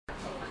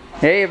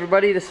Hey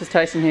everybody, this is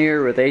Tyson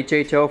here with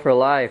HHO for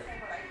Life.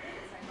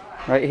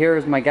 Right here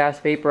is my gas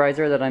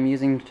vaporizer that I'm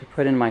using to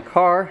put in my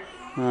car.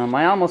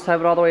 I almost have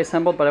it all the way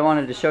assembled, but I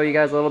wanted to show you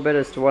guys a little bit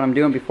as to what I'm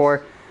doing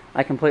before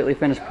I completely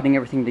finish putting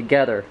everything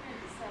together.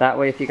 That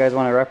way if you guys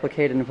want to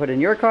replicate it and put it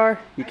in your car,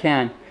 you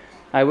can.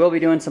 I will be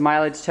doing some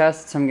mileage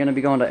tests. I'm going to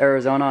be going to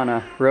Arizona on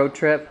a road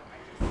trip,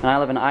 and I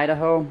live in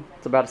Idaho.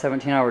 It's about a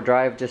 17-hour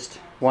drive just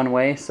one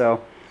way,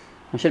 so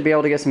I should be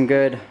able to get some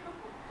good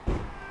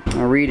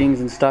readings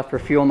and stuff for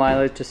fuel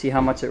mileage to see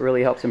how much it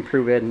really helps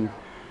improve it and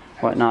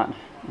whatnot.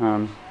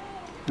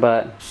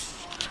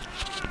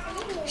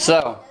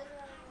 So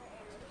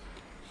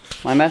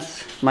my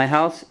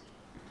house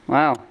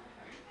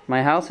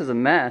is a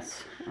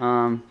mess,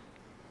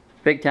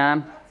 big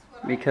time,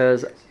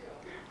 because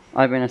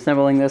I've been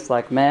assembling this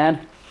like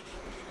mad.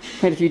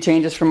 Made a few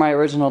changes from my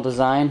original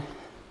design,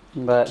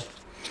 but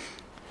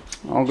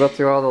I'll go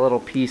through all the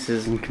little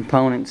pieces and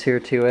components here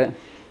to it.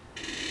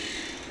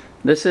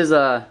 This is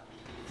a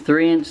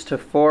 3" to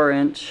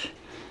 4"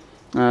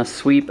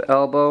 sweep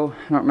elbow.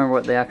 I don't remember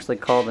what they actually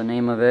call the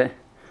name of it.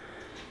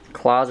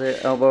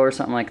 Closet elbow or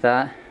something like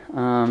that.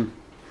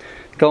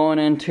 Going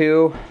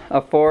into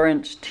a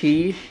 4"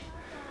 T.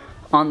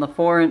 On the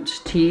 4"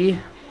 T,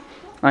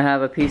 I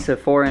have a piece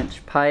of 4"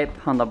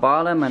 pipe on the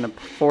bottom and a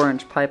 4"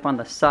 pipe on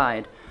the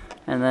side.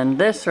 And then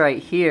this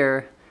right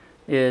here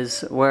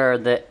is where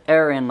the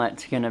air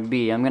inlet's going to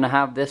be. I'm going to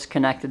have this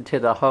connected to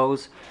the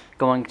hose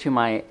going to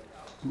my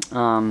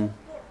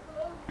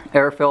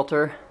air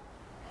filter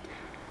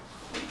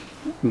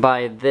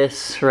by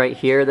this right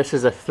here. This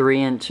is a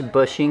 3"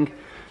 bushing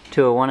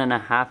to a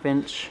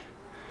 1.5".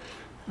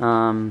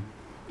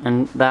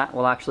 And that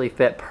will actually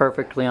fit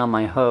perfectly on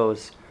my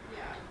hose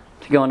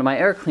to go into my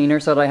air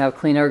cleaner, so that I have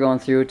clean air going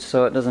through it,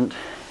 so it doesn't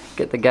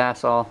get the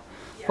gas all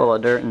full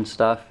of dirt and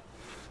stuff.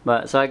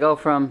 But so I go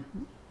from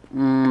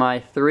my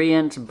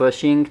 3"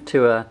 bushing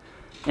to a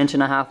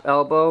 1.5"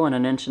 elbow and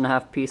an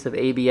 1.5" piece of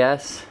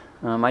ABS.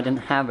 I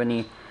didn't have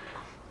any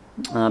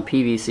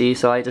PVC,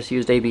 so I just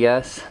used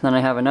ABS. Then I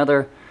have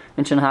another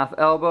 1.5"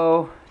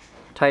 elbow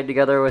tied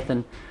together with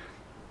an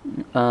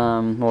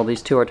well,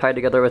 these two are tied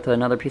together with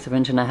another piece of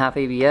 1.5"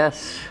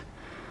 ABS,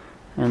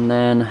 and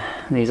then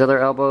these other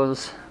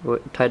elbows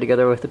tied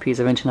together with a piece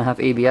of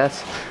 1.5"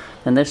 ABS.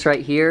 And this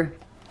right here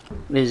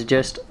is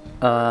just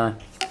a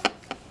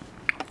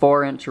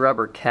 4"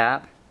 rubber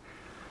cap,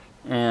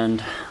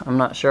 and I'm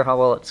not sure how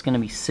well it's going to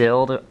be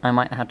sealed. I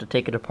might have to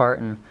take it apart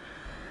and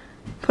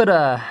put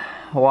a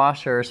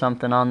washer or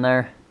something on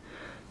there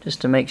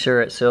just to make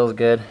sure it seals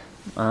good,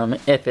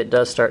 if it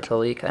does start to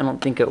leak. I don't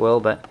think it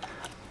will, but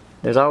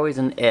there's always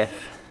an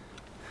if.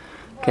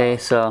 Okay,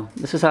 so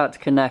this is how it's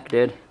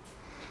connected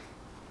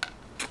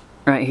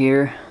right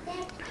here,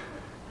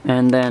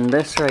 and then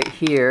this right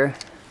here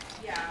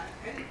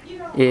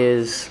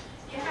is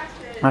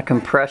a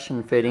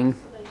compression fitting,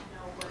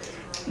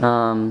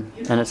 and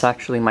it's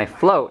actually my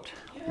float.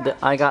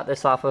 I got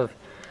this off of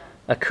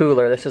a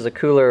cooler. This is a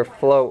cooler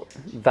float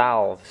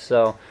valve.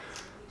 So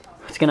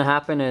what's going to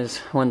happen is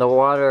when the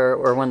water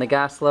or when the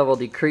gas level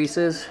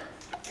decreases,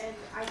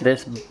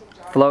 this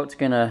float's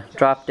going to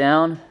drop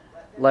down,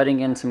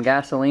 letting in some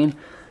gasoline,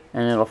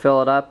 and it'll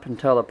fill it up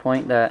until the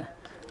point that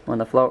when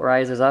the float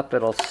rises up,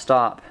 it'll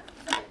stop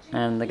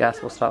and the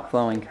gas will stop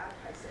flowing.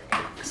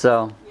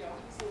 So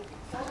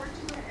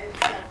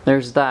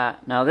there's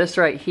that. Now this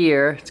right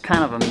here, it's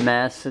kind of a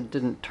mess. It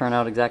didn't turn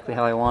out exactly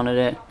how I wanted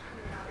it,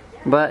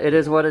 but it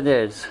is what it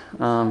is.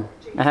 I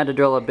had to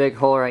drill a big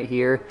hole right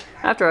here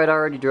after I'd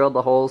already drilled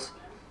the holes,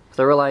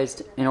 so I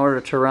realized in order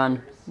to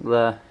run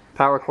the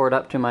power cord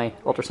up to my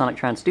ultrasonic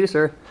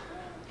transducer,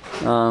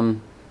 I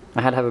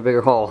had to have a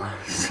bigger hole.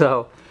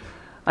 So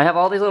I have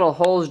all these little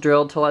holes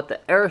drilled to let the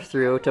air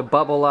through, to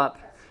bubble up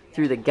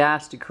through the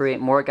gas to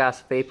create more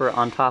gas vapor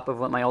on top of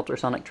what my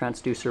ultrasonic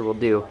transducer will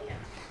do.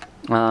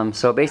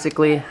 So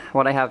basically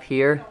what I have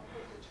here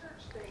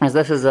is,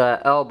 this is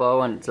a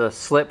elbow and it's a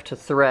slip to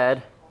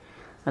thread.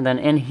 And then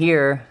in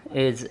here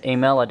is a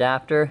male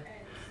adapter,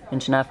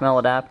 1.5" male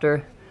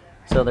adapter.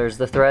 So there's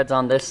the threads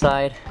on this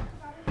side,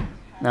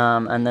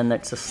 and then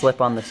there's a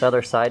slip on this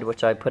other side,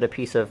 which I put a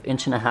piece of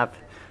 1.5"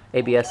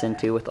 ABS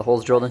into with the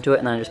holes drilled into it,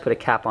 and then I just put a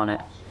cap on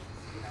it.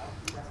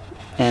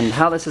 And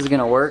how this is going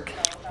to work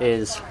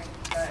is,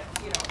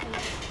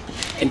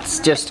 it's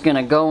just going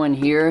to go in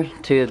here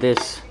to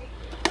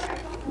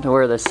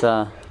where this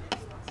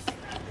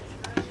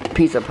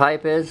piece of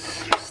pipe is,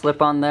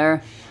 slip on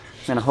there,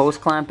 I'm going to hose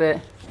clamp it.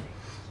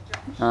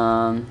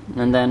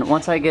 And then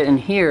once I get in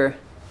here,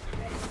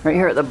 right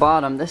here at the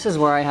bottom, this is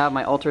where I have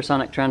my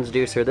ultrasonic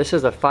transducer. This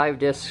is a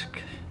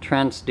 5-disc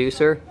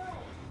transducer,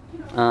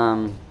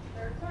 and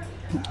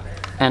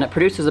it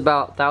produces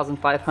about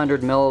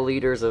 1,500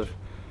 milliliters of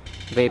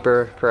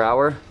vapor per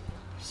hour,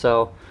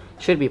 so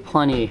should be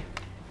plenty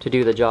to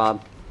do the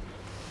job.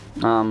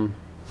 And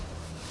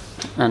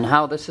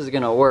how this is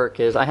going to work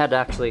is, I had to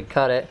actually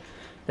cut it.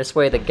 This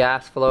way the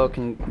gas flow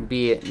can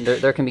be,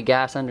 there can be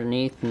gas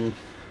underneath and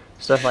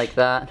stuff like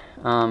that.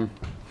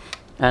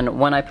 And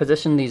when I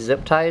positioned these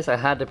zip ties, I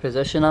had to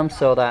position them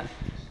so that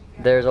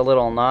there's a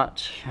little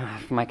notch.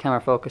 If my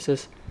camera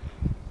focuses.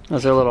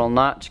 There's a little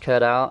notch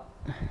cut out,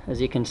 as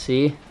you can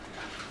see,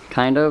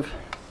 kind of.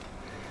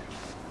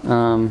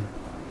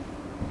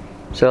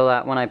 So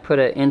that when I put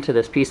it into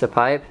this piece of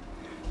pipe,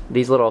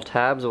 these little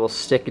tabs will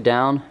stick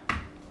down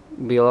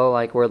below,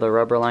 like where the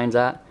rubber line's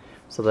at,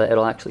 so that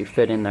it'll actually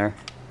fit in there.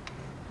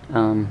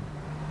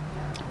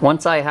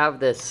 Once I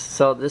have this,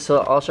 so this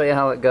will, I'll show you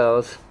how it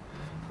goes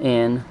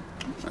in,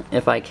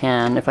 if I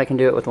can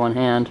do it with one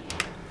hand.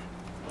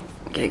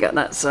 Okay, got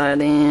that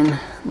side in.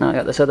 Now I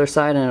got this other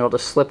side, and it'll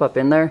just slip up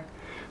in there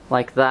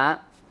like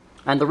that.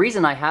 And the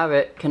reason I have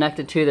it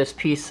connected to this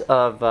piece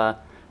of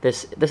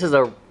this is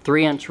a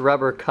 3-inch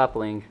rubber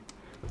coupling.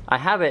 I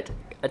have it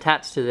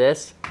attached to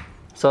this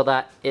so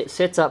that it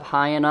sits up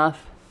high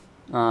enough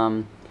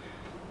for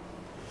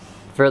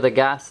the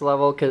gas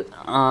level,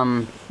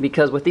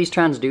 because with these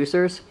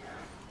transducers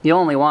you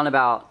only want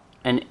about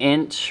 1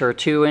 inch or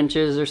 2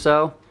 inches or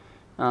so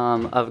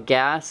of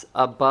gas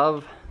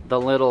above the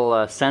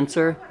little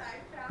sensor,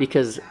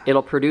 because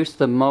it'll produce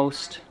the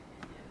most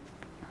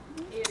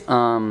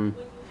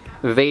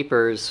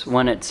vapors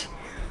when it's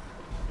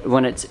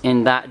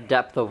in that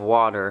depth of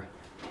water.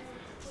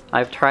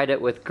 I've tried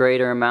it with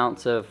greater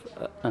amounts of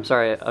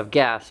of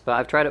gas, but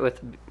I tried it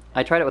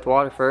with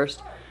water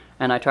first,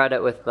 and I tried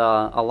it with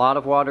a lot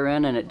of water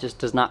in, and it just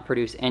does not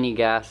produce any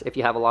gas if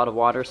you have a lot of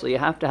water. So you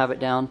have to have it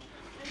down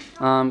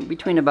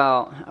between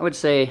about, I would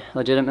say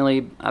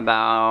legitimately,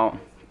 about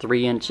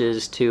 3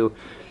 inches to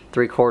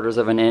 3/4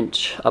 of an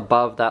inch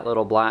above that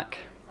little black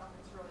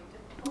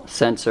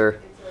sensor.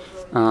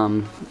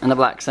 And the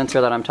black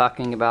sensor that I'm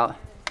talking about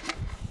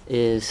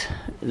is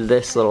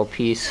this little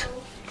piece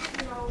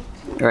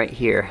right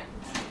here.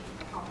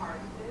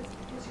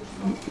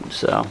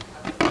 So,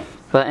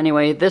 but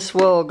anyway, this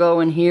will go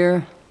in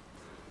here,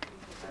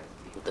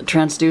 the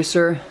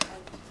transducer,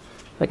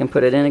 if I can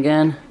put it in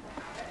again.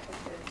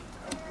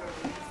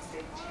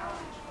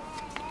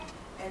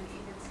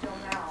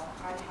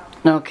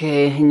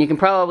 Okay, and you can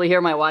probably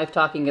hear my wife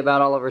talking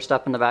about all of her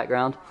stuff in the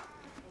background,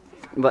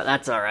 but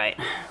that's alright,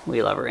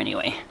 we love her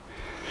anyway.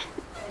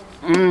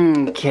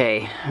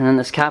 Okay, and then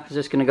this cap is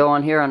just going to go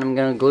on here, and I'm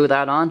going to glue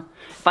that on.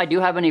 If I do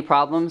have any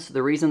problems,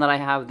 the reason that I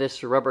have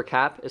this rubber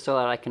cap is so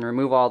that I can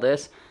remove all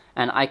this,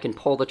 and I can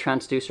pull the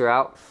transducer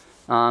out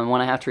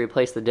when I have to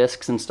replace the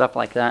discs and stuff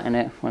like that in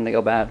it when they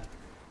go bad.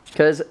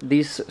 Because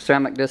these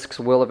ceramic discs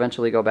will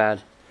eventually go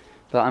bad.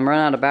 But I'm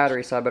running out of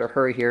battery, so I better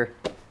hurry here.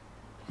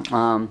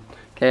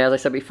 Okay, as I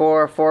said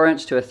before,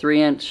 4-inch to a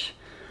 3-inch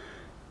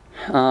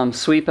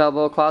sweep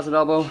elbow, closet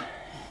elbow.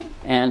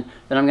 And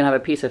then I'm going to have a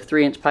piece of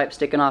 3-inch pipe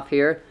sticking off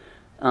here.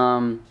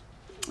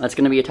 That's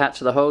going to be attached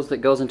to the hose that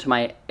goes into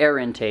my air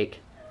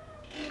intake.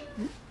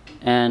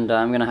 And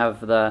I'm going to have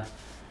the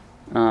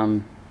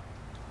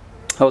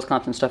hose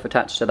clamps and stuff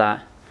attached to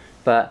that.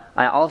 But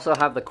I also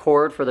have the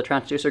cord for the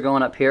transducer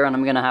going up here, and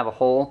I'm going to have a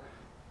hole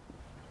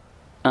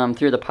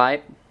through the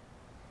pipe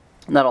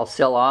that'll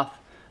seal off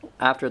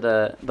after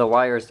the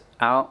wire's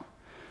out,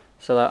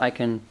 so that I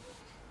can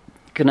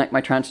connect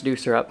my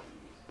transducer up,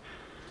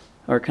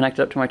 or connect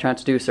it up to my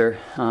transducer.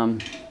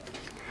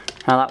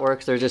 How that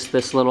works, there's just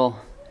this little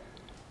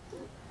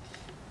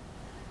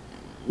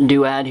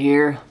doad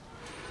here,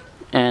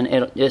 and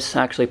it just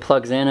actually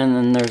plugs in, and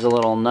then there's a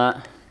little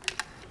nut.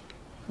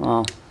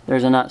 Well,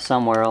 there's a nut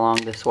somewhere along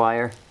this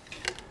wire.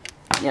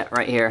 Yeah,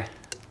 right here.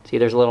 See,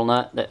 there's a little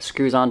nut that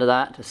screws onto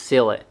that to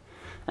seal it.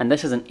 And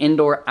this is an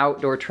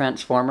indoor-outdoor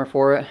transformer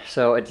for it,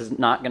 so it's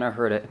not going to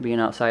hurt it being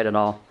outside at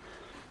all.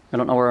 I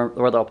don't know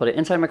whether I'll put it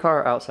inside my car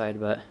or outside,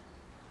 but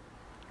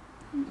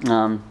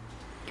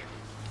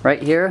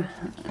right here,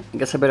 I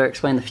guess I better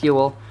explain the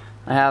fuel.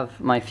 I have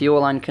my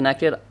fuel line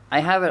connected. I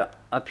have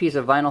a piece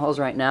of vinyl hose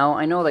right now.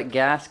 I know that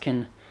gas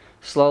can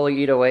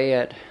slowly eat away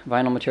at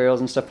vinyl materials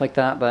and stuff like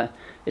that, but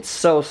it's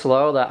so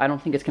slow that I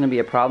don't think it's going to be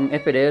a problem.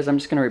 If it is, I'm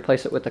just going to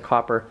replace it with the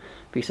copper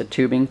piece of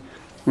tubing.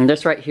 And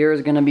this right here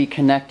is going to be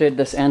connected,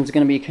 this end's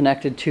going to be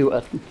connected to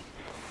a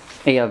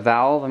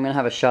valve. I'm going to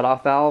have a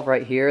shutoff valve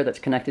right here that's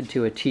connected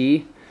to a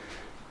T.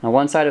 Now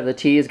one side of the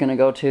T is going to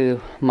go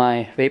to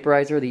my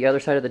vaporizer, the other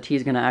side of the T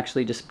is going to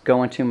actually just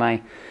go into my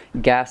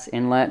gas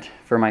inlet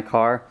for my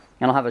car.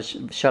 And I'll have a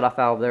shutoff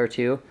valve there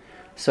too.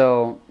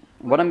 So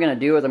what I'm going to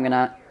do is I'm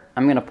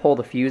going to pull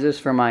the fuses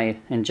for my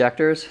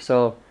injectors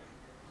so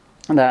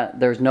that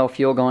there's no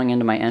fuel going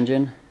into my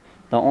engine.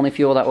 The only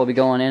fuel that will be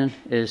going in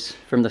is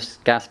from the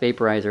gas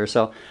vaporizer.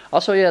 So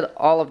I'll show you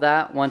all of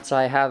that once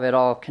I have it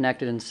all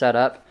connected and set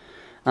up.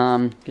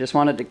 Just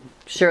wanted to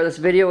share this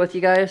video with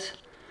you guys.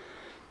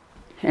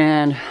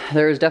 And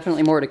there's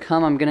definitely more to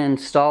come. I'm going to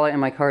install it in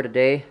my car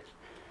today.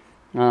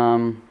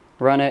 Run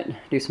it,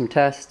 do some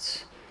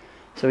tests,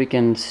 so we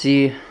can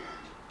see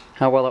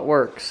how well it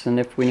works and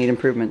if we need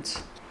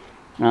improvements.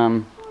 I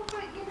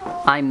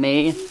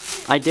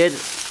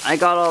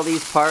got all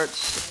these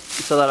parts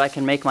so that I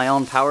can make my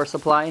own power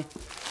supply.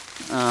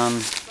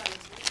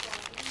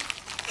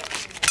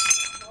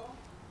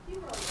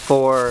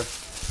 For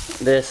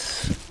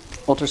this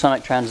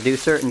ultrasonic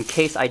transducer, in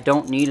case I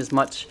don't need as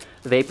much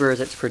vapor as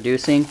it's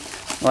producing.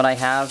 what I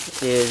have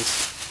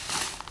is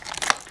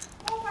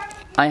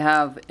I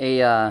have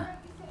a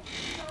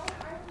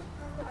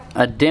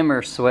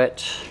dimmer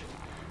switch,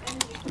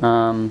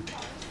 and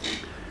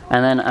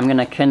then I'm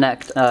gonna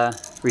connect a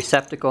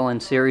receptacle in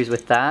series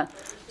with that,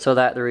 so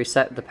that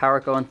the power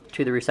going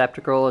to the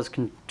receptacle is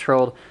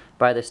controlled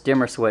by this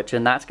dimmer switch,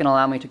 and that's gonna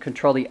allow me to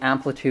control the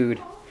amplitude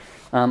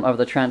of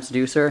the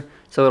transducer,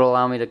 so it'll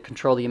allow me to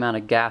control the amount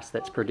of gas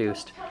that's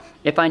produced.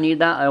 If I need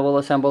that, I will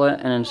assemble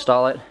it and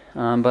install it,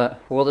 but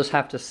we'll just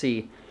have to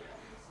see.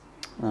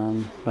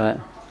 But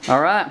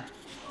alright,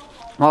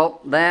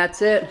 well,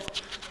 that's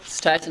it.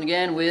 It's Tyson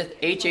again with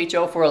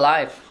HHO for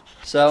Life.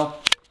 So,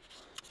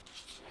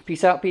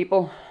 peace out,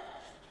 people.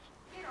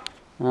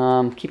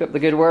 Keep up the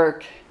good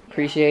work.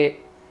 Appreciate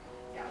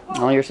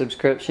all your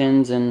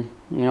subscriptions and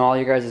all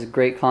your guys'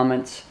 great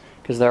comments,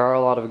 because there are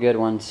a lot of good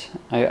ones.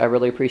 I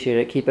really appreciate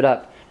it. Keep it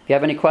up. If you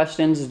have any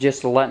questions,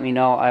 just let me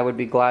know. I would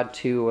be glad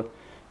to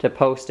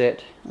post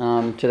it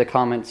to the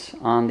comments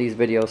on these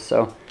videos.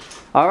 So,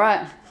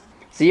 alright.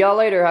 See y'all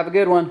later. Have a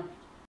good one.